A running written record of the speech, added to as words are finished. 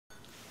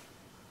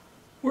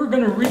We're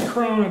going to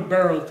recrown a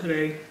barrel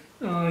today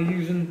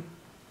using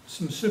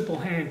some simple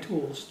hand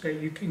tools that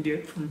you can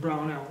get from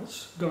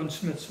Brownell's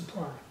Gunsmith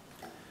Supply.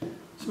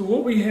 So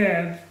what we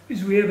have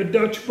is a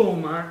Dutch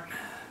Beaumont,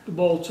 the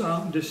bolts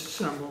out and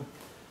disassembled,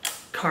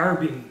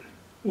 carbine,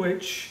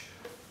 which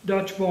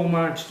Dutch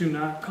Beaumonts do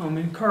not come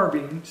in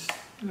carbines.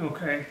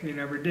 Okay, they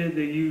never did.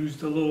 They used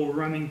the little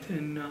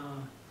Remington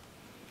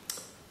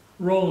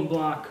rolling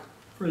block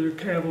for their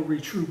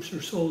cavalry troops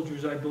or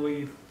soldiers, I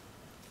believe.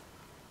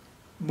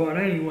 But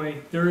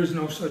anyway, there is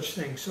no such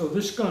thing. So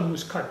this gun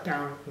was cut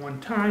down at one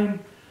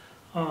time.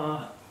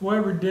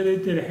 Whoever did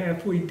it did a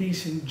halfway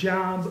decent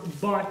job,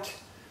 but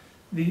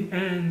the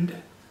end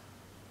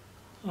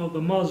of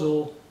the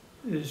muzzle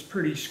is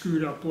pretty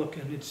screwed up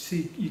looking.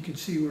 You can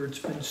see where it's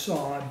been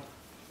sawed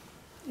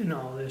and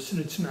all this,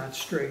 and it's not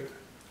straight.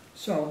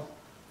 So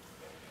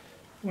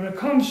when it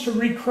comes to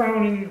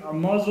recrowning a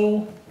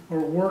muzzle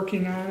or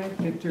working on it,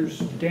 if there's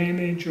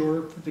damage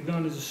or if the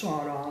gun is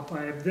sawed off,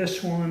 I have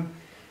this one.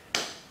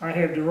 I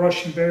have the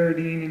Russian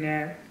Baradine in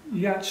that.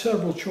 You got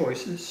several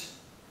choices.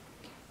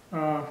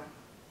 Iraqi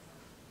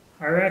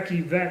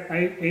Vet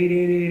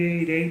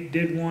 88888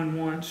 did one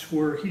once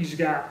where he's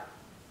got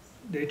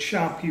that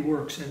shop he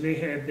works in. They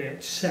have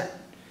that set.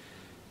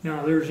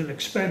 Now there's an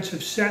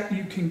expensive set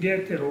you can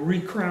get that'll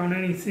recrown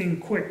anything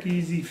quick,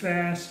 easy,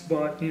 fast,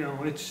 but you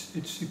know it's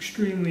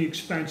extremely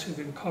expensive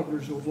and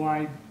covers a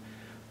wide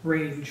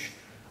range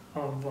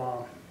of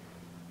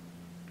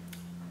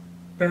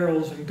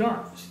barrels and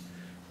guns.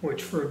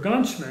 Which for a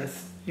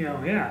gunsmith, you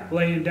know, yeah,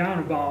 laying down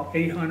about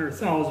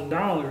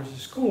 $800,000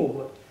 is cool,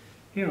 but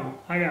you know,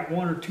 I got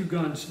one or two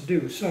guns to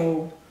do.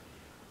 So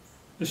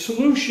the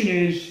solution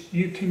is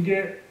you can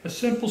get a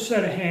simple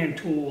set of hand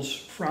tools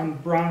from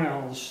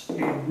Brownell's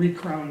and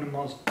recrown the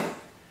muzzle.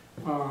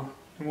 And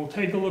we'll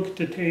take a look at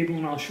the table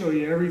and I'll show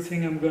you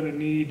everything I'm going to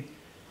need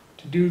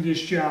to do this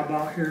job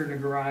out here in the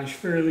garage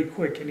fairly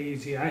quick and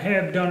easy. I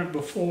have done it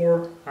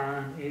before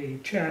on a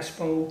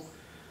Chaspo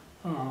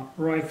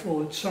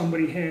rifle that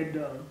somebody had,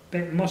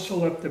 must have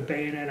left the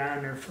bayonet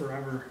on there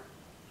forever,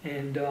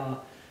 and the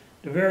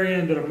very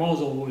end of the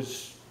muzzle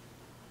was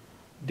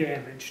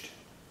damaged.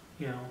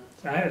 You know,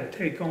 I had to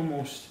take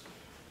almost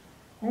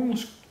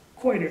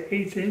quite an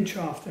 1/8 inch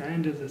off the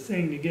end of the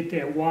thing to get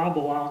that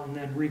wobble out and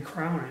then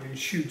recrown it. It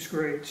shoots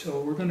great,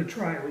 so we're going to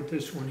try it with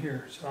this one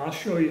here. So I'll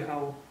show you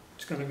how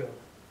it's going to go.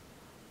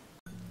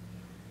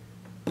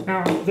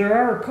 Now there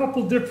are a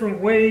couple different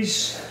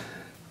ways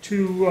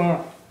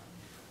to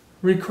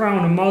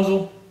recrown a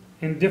muzzle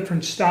in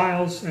different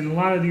styles, and a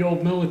lot of the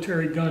old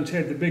military guns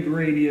had the big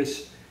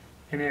radius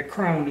and that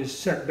crown is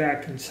set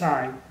back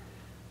inside.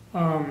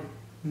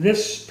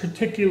 This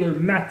particular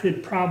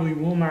method probably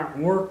will not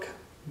work,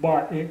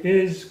 but it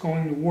is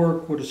going to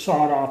work with a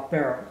sawed-off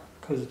barrel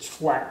because it's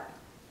flat.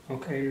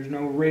 Okay, there's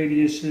no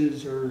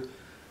radiuses or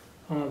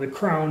the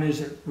crown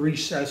isn't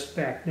recessed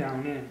back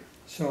down in.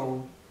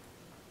 So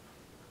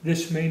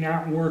this may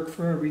not work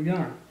for every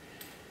gun.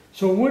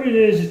 So what it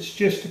is, it's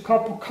just a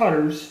couple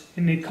cutters,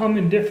 and they come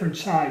in different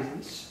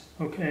sizes,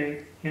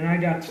 okay? And I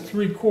got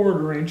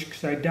 3/4 inch,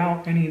 because I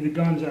doubt any of the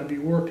guns I'd be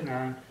working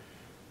on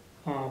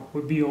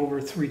would be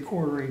over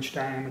 3/4 inch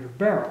diameter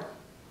barrel,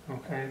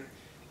 okay?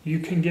 You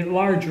can get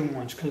larger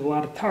ones, because a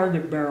lot of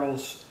target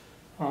barrels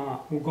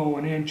will go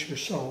 1 inch or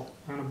so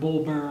on a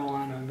bull barrel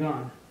on a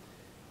gun.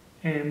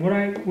 And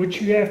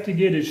what you have to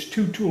get is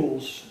 2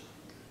 tools.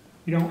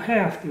 You don't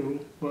have to,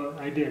 but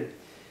I did.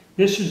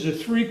 This is a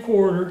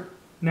 3/4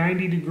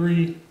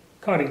 90-degree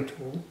cutting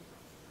tool,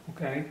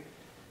 okay?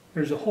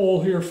 There's a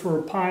hole here for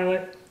a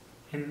pilot,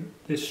 and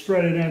this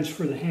threaded end's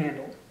for the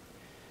handle.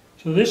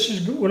 So this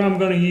is what I'm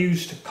going to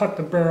use to cut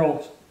the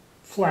barrel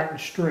flat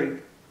and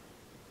straight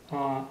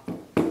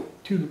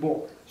to the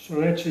bore. So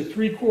that's a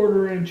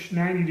 3/4 inch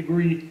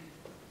 90-degree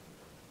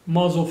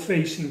muzzle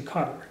facing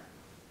cutter.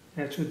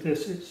 That's what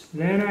this is.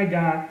 Then I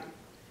got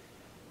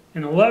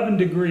an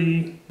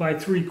 11-degree by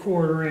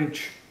 3/4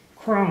 inch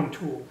crown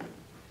tool.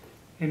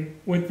 And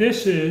what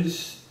this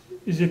is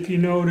if you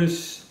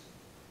notice,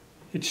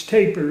 it's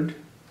tapered.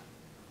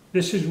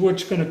 This is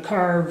what's going to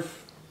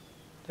carve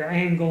the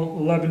angle,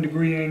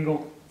 11-degree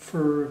angle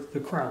for the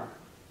crown,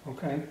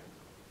 okay?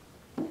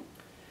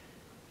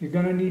 You're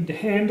going to need the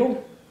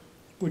handle,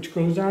 which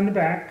goes on the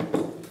back,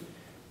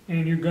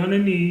 and you're going to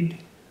need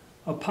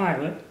a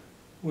pilot,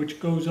 which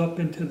goes up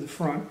into the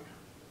front.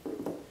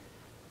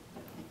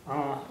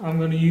 I'm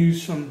going to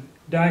use some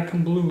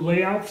Dicom Blue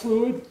layout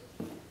fluid,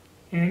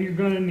 and you're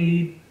going to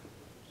need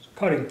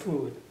cutting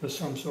fluid of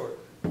some sort.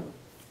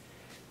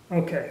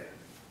 Okay,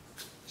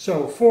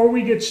 so before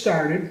we get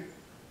started,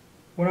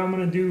 what I'm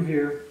going to do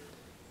here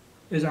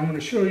is I'm going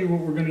to show you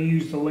what we're going to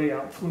use the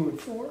layout fluid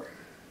for.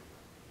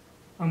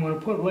 I'm going to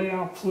put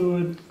layout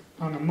fluid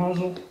on the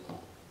muzzle,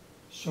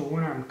 so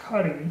when I'm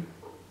cutting,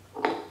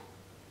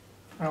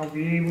 I'll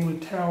be able to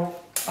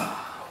tell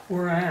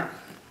where I am.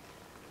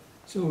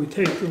 So we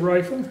take the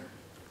rifle,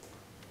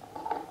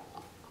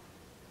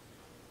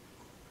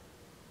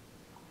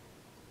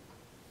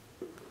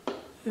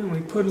 and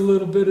we put a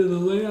little bit of the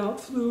layout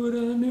fluid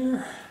on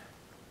there.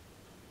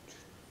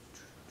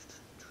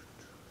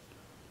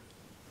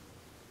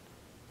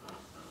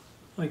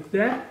 like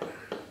that.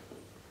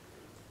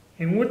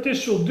 And what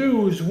this will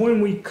do is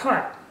when we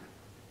cut,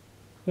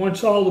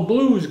 once all the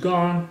blue is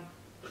gone,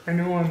 I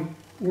know I'm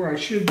where I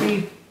should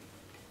be.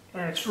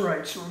 That's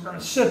right, so we're going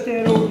to set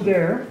that over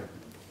there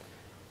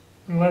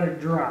and let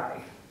it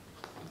dry.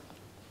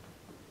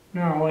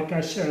 Now, like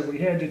I said, we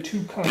had the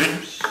two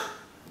colors.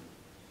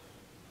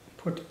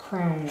 Put the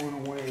crown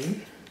one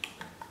away.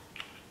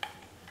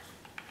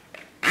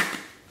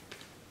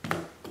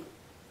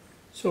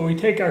 So we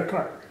take our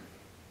cutter,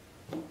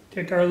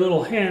 take our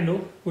little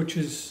handle, which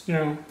is, you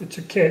know, it's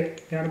a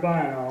kit, you gotta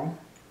buy it all.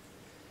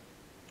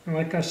 And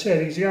like I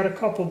said, he's got a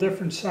couple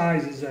different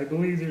sizes. I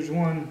believe there's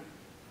 1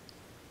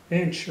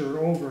 inch or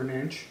over 1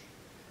 inch.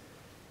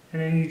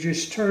 And then you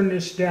just turn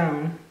this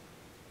down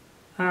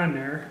on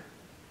there.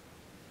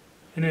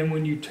 And then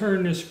when you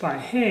turn this by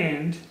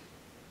hand,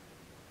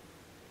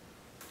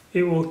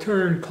 it will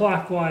turn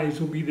clockwise,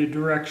 will be the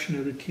direction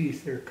of the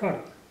teeth they're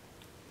cutting.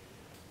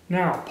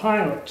 Now,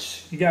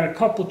 pilots. You got a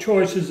couple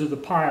choices of the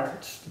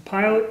pilots. The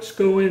pilots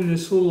go in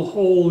this little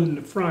hole in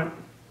the front,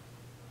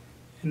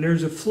 and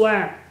there's a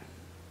flat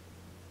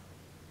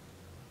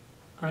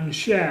on the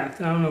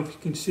shaft. I don't know if you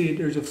can see it.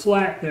 There's a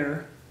flat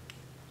there,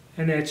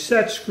 and that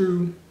set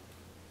screw,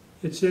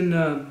 it's in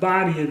the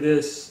body of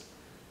this,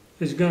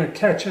 is going to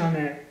catch on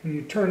that. When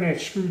you turn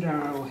that screw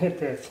down, it will hit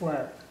that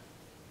flat.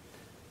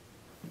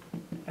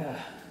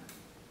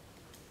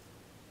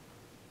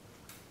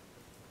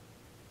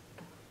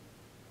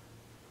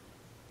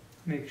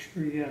 Make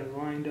sure you got it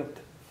lined up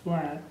to the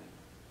flat.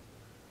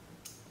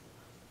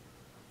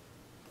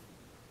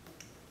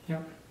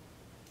 Yep.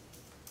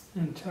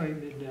 And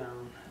tighten it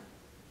down.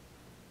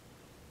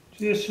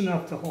 Just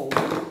enough to hold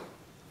it.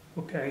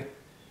 Okay. And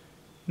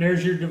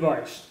there's your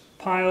device.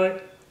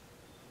 Pilot,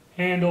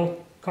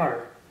 handle,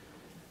 cutter.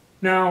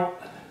 Now,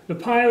 the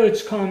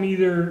pilots come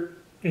either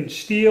in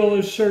steel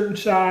a certain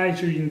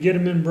size, or you can get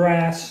them in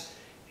brass.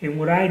 And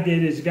what I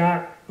did is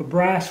got a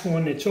brass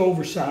one that's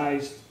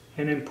oversized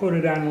and then put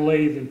it on the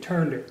lathe and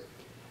turned it.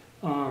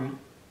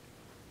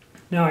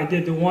 Now I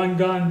did the one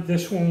gun.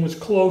 This one was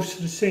close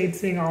to the same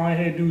thing. All I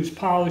had to do was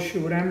polish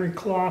it with emery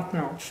cloth.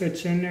 Now it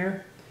fits in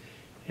there,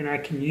 and I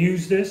can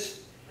use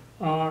this.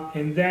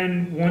 And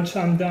then once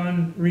I'm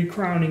done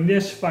recrowning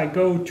this, if I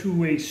go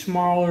to a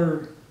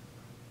smaller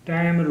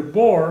diameter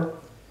bore,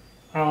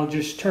 I'll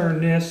just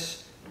turn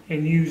this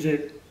and use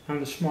it on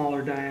the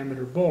smaller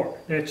diameter bore.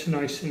 That's the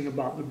nice thing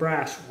about the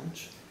brass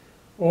ones.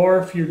 Or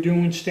if you're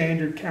doing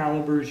standard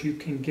calibers, you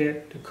can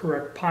get the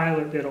correct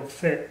pilot that'll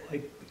fit,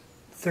 like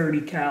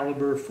 30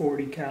 caliber,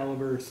 40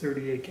 caliber,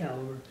 38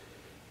 caliber,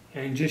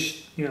 and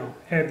just, you know,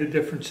 have the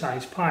different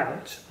size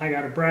pilots. I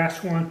got a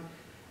brass one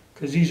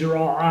because these are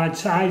all odd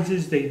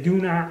sizes. They do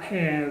not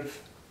have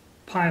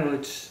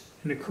pilots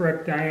in the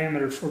correct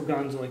diameter for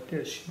guns like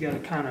this. You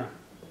got to kind of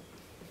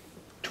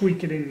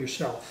tweak it in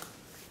yourself.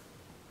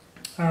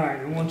 All right,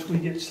 and once we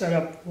get set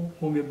up,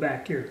 we'll get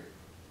back here.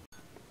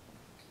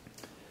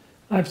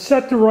 I've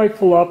set the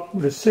rifle up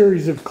with a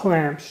series of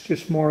clamps,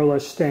 just more or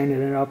less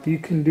standing it up. You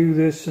can do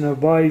this in a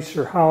vise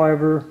or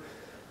however,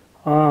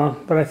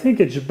 but I think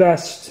it's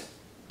best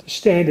to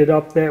stand it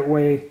up that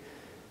way.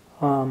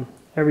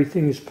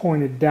 Everything is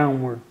pointed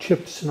downward,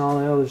 chips and all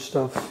the other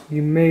stuff.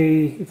 You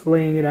may, if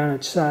laying it on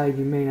its side,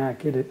 you may not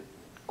get it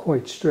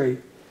quite straight.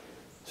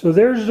 So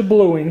there's the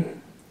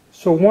bluing.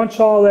 So once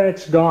all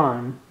that's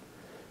gone,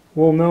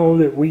 we'll know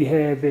that we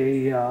have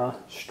a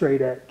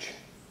straight edge.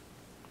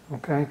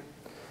 Okay?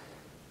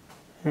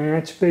 And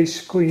that's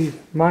basically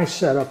my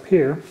setup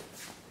here.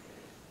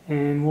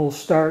 And we'll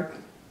start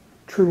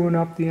truing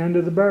up the end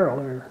of the barrel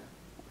here.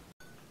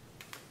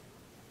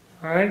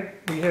 Alright,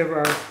 we have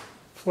our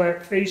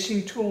flat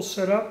facing tool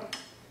set up.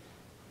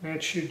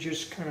 That should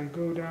just kind of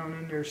go down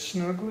in there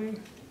snugly.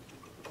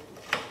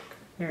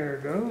 There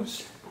it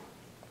goes.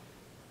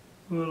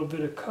 A little bit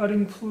of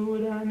cutting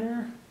fluid on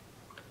there.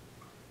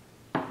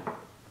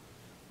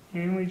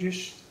 And we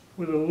just,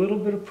 with a little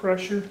bit of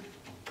pressure,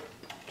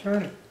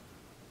 turn it.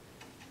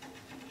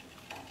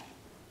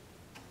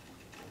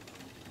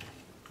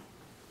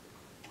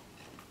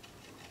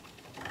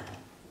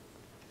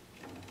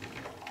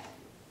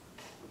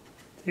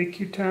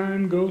 Take your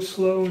time, go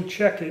slow, and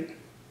check it.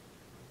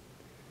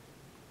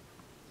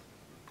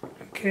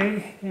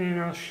 Okay, and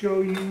I'll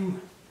show you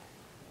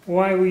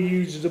why we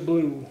use the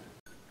blue.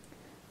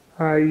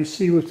 Alright, you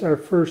see with our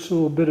first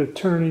little bit of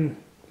turning,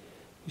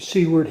 you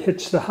see where it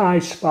hits the high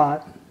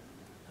spot.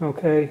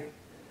 Okay,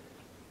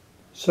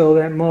 so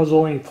that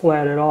muzzle ain't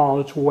flat at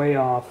all, it's way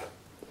off.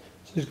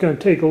 So it's going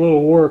to take a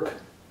little work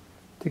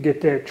to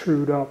get that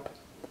trued up.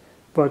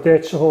 But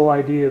that's the whole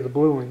idea of the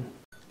bluing.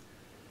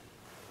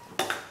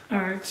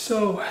 Alright,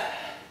 so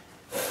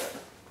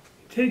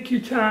take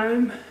your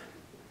time,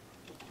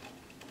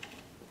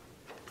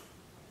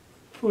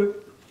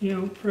 put,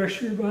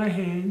 pressure by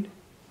hand.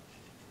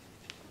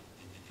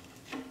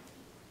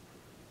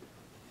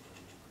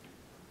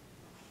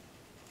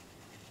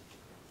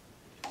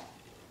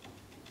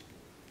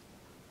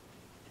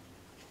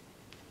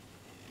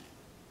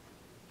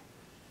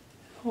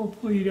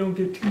 Hopefully you don't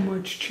get too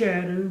much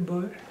chatter,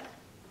 but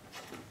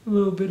A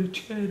little bit of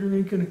chatter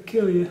ain't gonna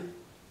kill you.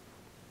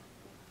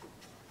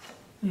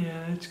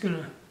 Yeah, it's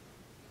gonna.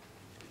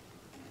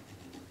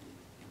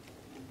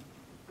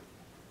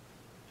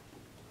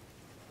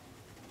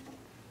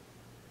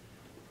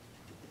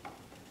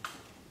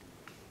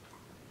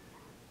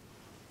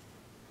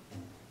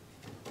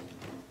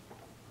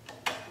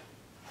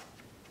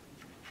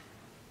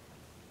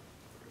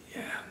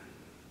 Yeah,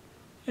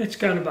 it's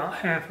got about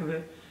half of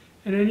it.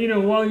 And then, you know,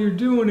 while you're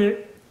doing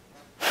it,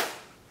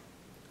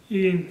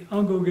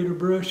 I'll go get a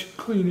brush and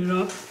clean it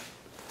up.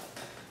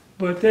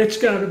 But that's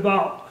got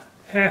about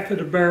half of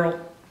the barrel.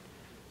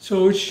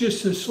 So it's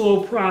just a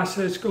slow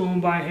process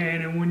going by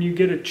hand. And when you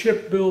get a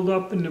chip build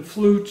up in the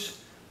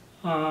flutes,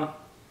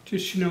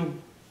 just, you know,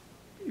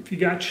 if you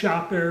got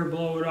shop air,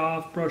 blow it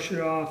off, brush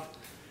it off,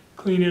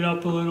 clean it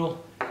up a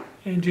little,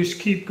 and just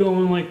keep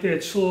going like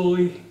that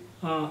slowly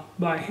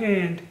by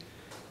hand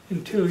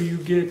until you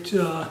get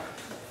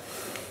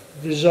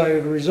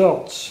desired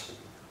results.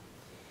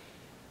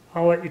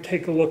 I'll let you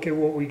take a look at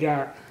what we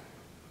got.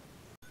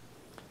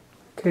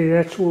 Okay,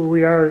 that's where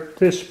we are at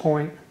this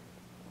point.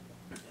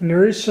 And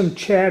there is some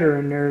chatter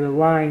in there, the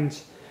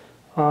lines,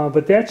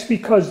 but that's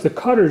because the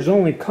cutter's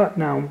only cut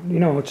now. You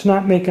know, it's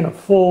not making a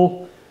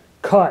full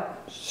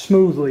cut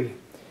smoothly.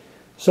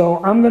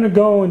 So I'm going to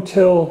go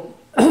until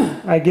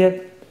I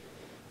get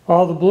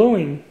all the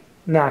bluing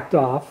knocked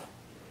off,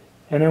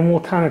 and then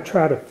we'll kind of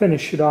try to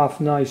finish it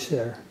off nice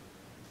there.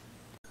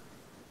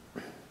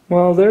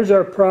 Well, there's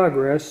our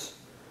progress.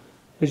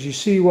 As you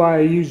see why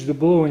I used the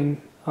bluing,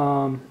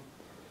 got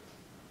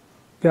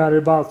it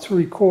about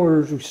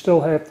 3/4. We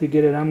still have to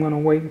get it. I'm going to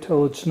wait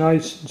until it's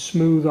nice and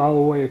smooth all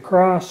the way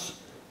across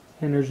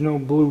and there's no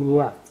blue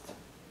left.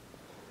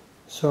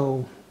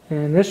 So,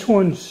 and this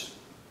one's,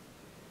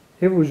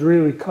 it was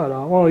really cut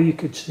off. Well, you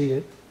could see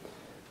it,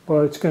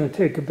 but it's going to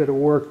take a bit of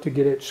work to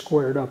get it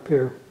squared up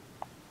here.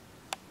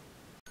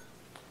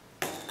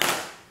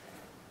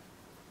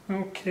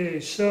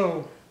 Okay,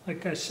 so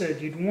like I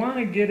said, you'd want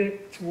to get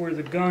it to where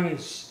the gun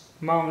is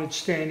mounted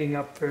standing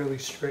up fairly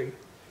straight.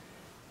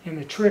 And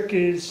the trick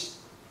is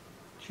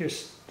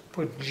just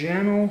put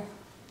gentle,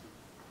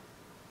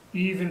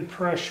 even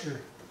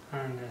pressure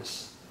on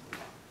this,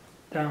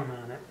 down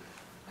on it.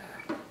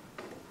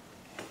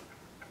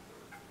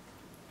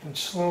 And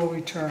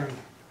slowly turn.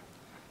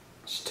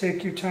 Just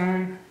take your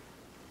time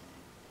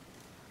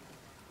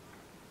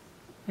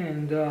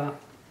and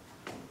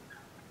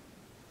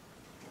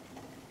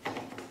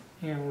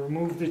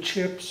remove the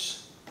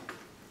chips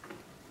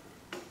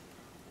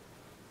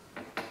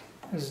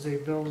as they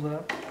build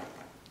up.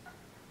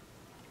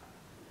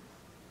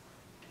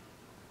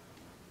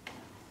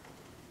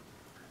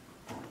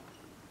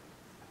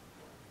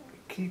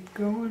 Keep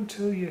going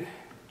till you're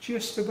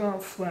just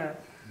about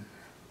flat.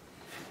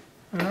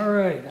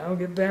 Alright, I'll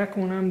get back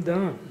when I'm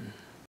done.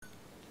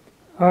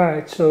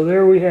 Alright, so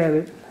there we have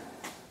it.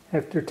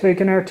 After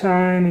taking our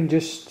time and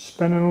just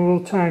spending a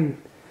little time,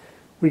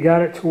 we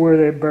got it to where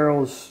that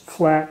barrel's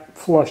flat,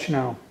 flush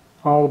now.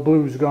 All the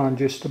blue's gone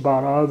just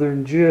about, other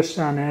than just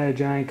on the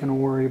edge. I ain't going to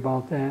worry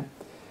about that.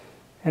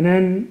 And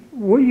then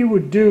what you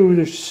would do,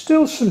 there's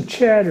still some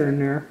chatter in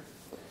there.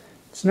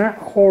 It's not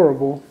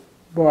horrible,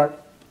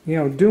 but you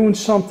know, doing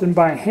something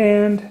by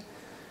hand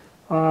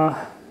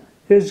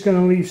is going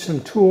to leave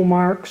some tool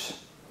marks.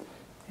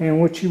 And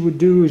what you would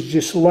do is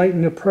just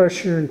lighten the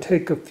pressure and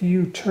take a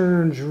few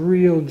turns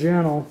real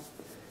gentle.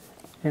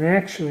 And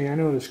actually, I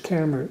know this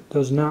camera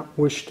does not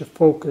wish to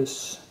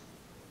focus.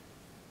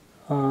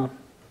 It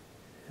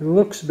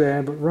looks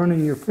bad, but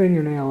running your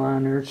fingernail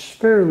on there, it's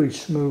fairly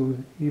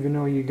smooth, even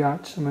though you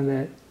got some of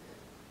that,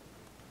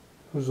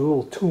 those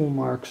little tool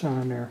marks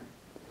on there.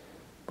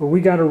 But we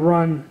got to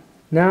run,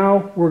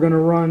 now we're going to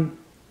run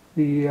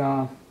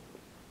the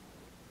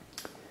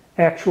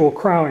actual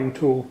crowning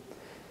tool.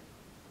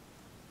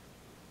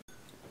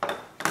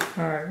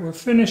 Alright, we're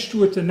finished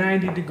with the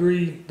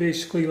 90-degree,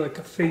 basically like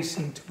a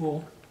facing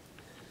tool.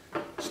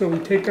 So we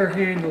take our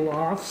handle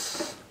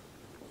off.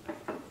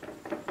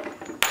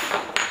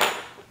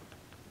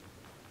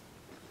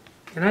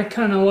 And I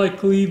kind of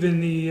like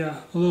leaving the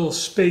little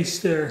space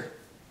there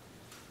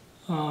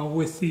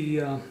with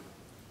the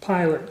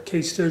pilot in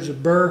case there's a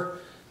burr.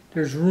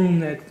 There's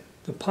room that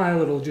the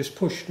pilot will just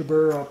push the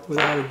burr up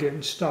without it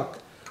getting stuck.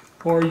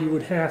 Or you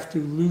would have to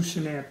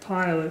loosen that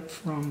pilot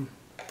from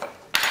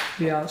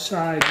the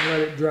outside and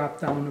let it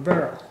drop down the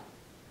barrel.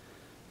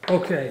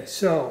 Okay,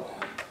 so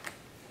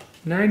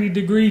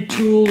 90-degree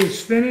tool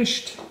is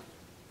finished.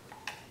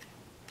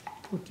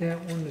 Put that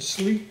one to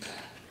sleep.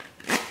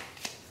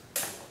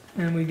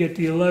 And we get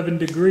the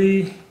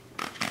 11-degree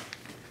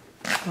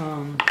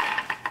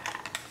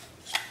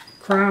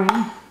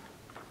crown,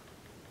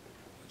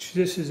 which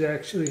this is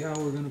actually how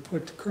we're going to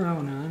put the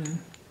crown on. And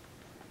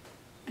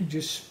you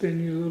just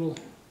spin your little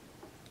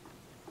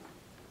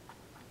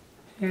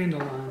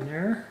handle on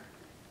there.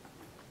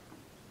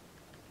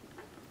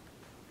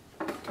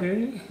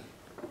 Okay.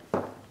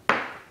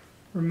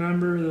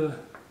 Remember the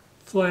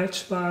flat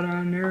spot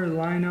on there,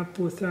 line up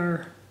with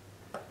our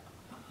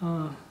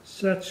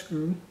set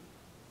screw.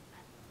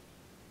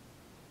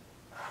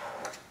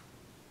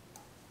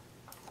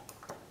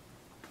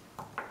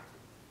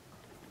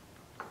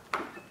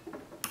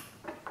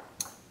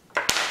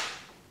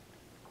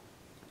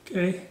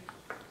 Okay,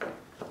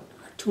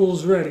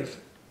 tool's ready.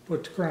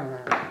 Put the crown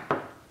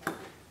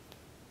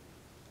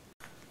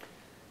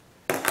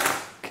on.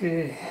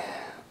 Okay,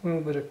 a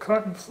little bit of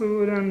cutting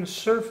fluid on the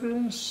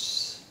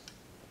surface.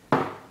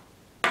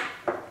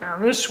 Now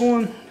this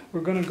one,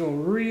 we're going to go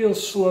real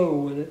slow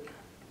with it.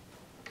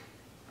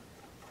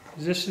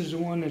 This is the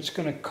one that's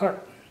going to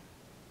cut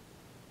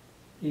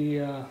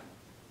the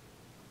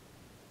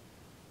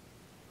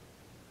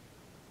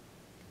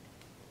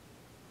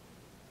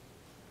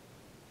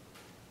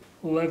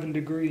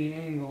 11-degree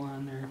angle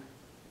on there.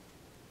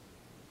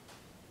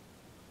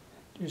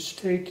 Just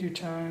take your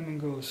time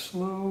and go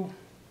slow.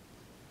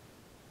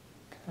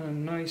 Kind of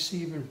nice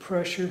even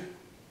pressure.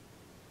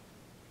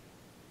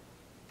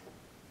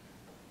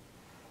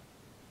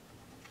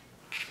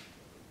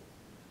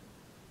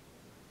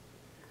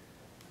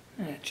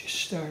 That just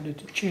started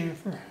to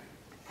chamfer.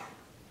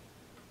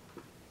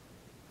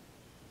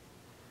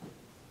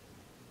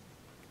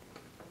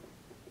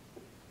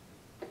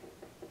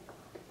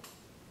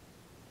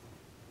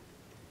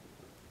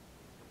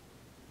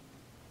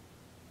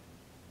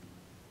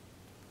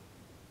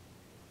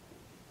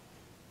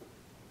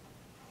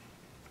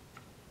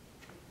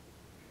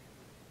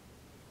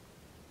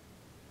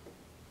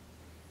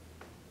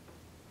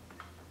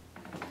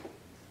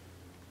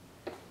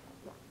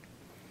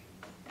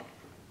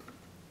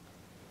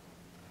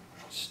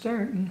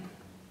 Starting.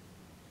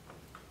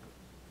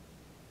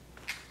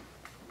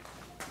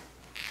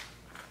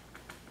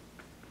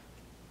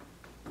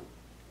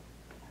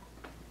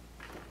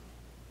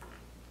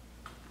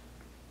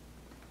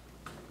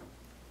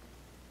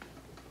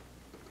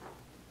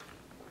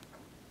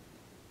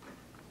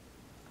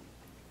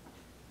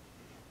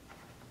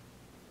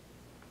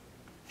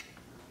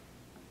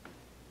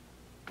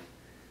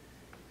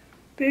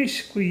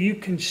 Basically, you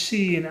can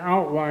see an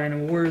outline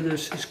of where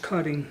this is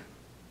cutting.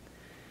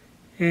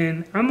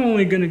 And I'm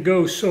only going to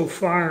go so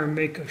far and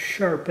make a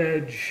sharp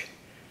edge.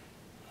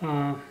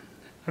 I'm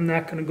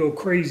not going to go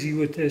crazy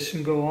with this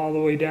and go all the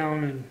way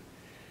down and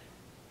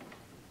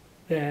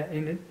that.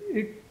 And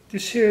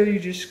this here, you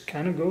just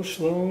kind of go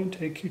slow and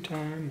take your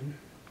time.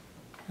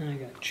 And I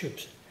got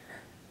chips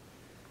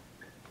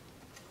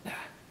in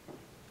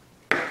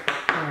there.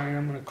 Alright,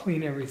 I'm going to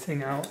clean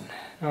everything out.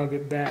 I'll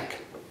get back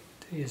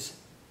to these.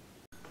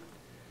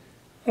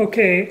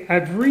 Okay,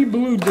 I've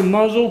re-blued the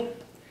muzzle.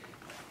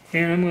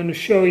 And I'm going to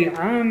show you,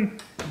 I'm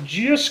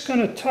just going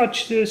to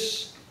touch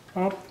this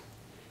up.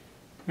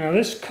 Now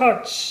this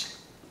cuts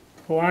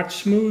a lot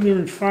smoother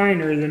and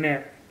finer than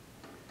that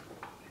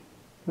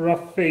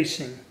rough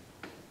facing.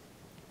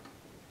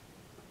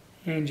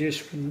 And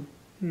just with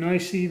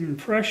nice even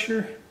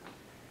pressure,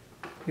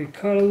 we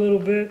cut a little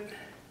bit.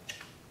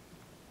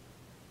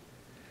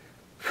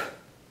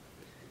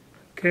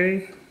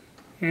 Okay,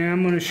 and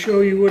I'm going to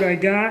show you what I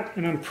got,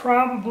 and I'm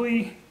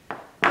probably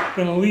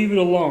going to leave it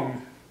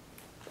alone.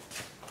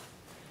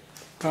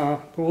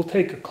 But we'll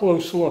take a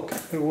close look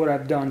at what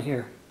I've done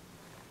here.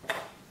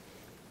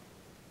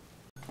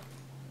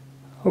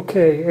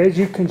 Okay, as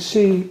you can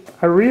see,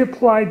 I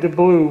reapplied the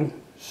blue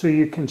so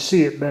you can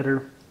see it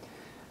better.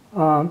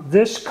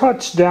 This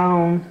cuts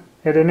down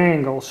at an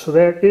angle, so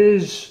that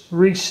is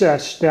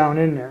recessed down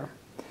in there.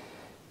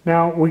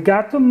 Now, we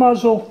got the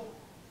muzzle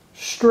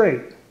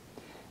straight,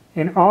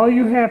 and all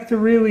you have to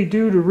really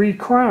do to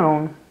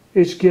recrown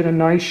is get a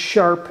nice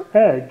sharp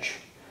edge,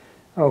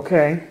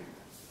 okay?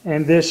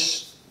 And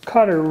this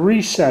cutter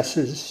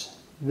recesses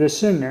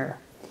this in there.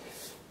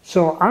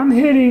 So I'm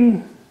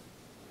hitting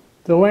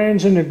the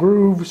lands and the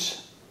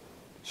grooves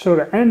so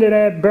the end of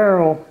that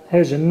barrel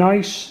has a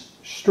nice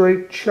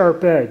straight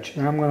sharp edge,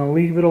 and I'm going to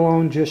leave it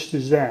alone just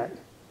as that.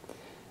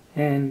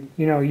 And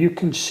you know, you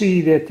can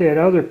see that that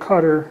other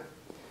cutter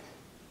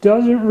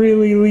doesn't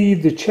really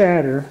leave the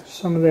chatter.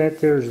 Some of that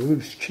there's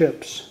loose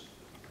chips.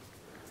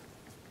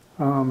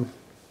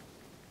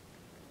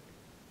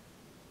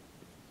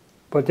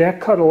 But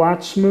that cut a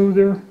lot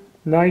smoother,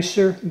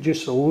 nicer,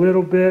 just a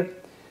little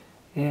bit.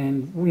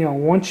 And you know,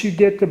 once you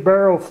get the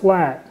barrel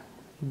flat,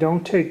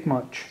 don't take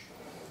much.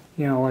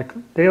 You know, like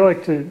they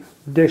like to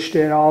dish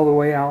that all the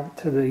way out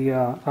to the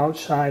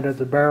outside of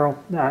the barrel.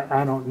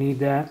 I don't need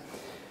that.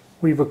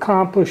 We've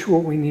accomplished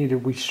what we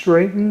needed. We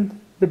straightened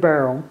the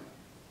barrel.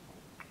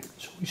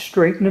 So we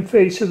straightened the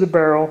face of the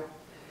barrel,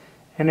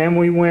 and then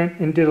we went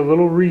and did a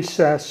little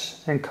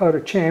recess and cut a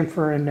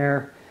chamfer in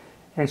there.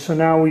 And so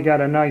now we got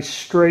a nice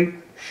straight,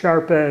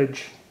 sharp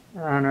edge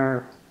on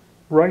our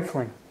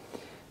rifling.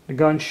 The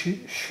gun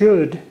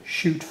should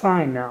shoot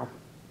fine now.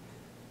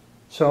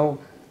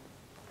 So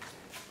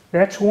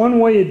that's one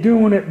way of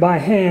doing it by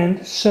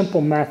hand,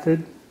 simple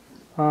method.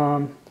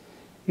 You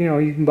know,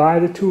 you can buy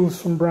the tools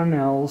from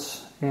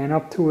Brunel's, and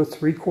up to a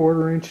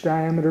 3/4 inch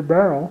diameter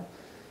barrel,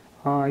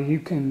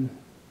 you can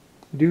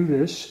do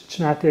this. It's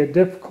not that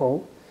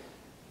difficult.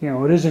 You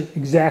know, it isn't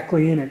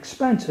exactly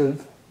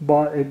inexpensive,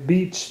 but it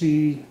beats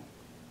the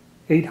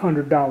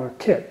 $800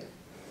 kit.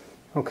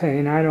 Okay,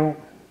 and I don't,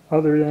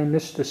 other than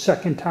this is the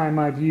second time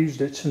I've used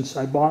it since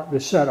I bought the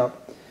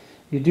setup.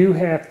 You do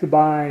have to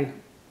buy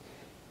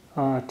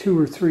 2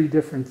 or 3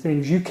 different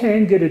things. You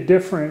can get a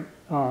different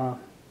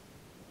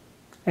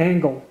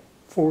angle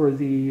for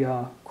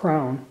the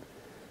crown.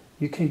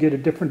 You can get a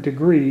different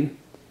degree,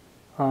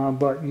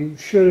 but you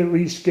should at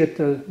least get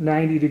the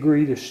 90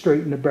 degree to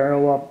straighten the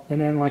barrel up. And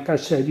then, like I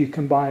said, you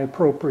can buy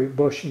appropriate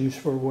bushings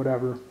for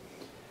whatever.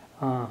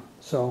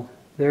 So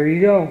there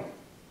you go.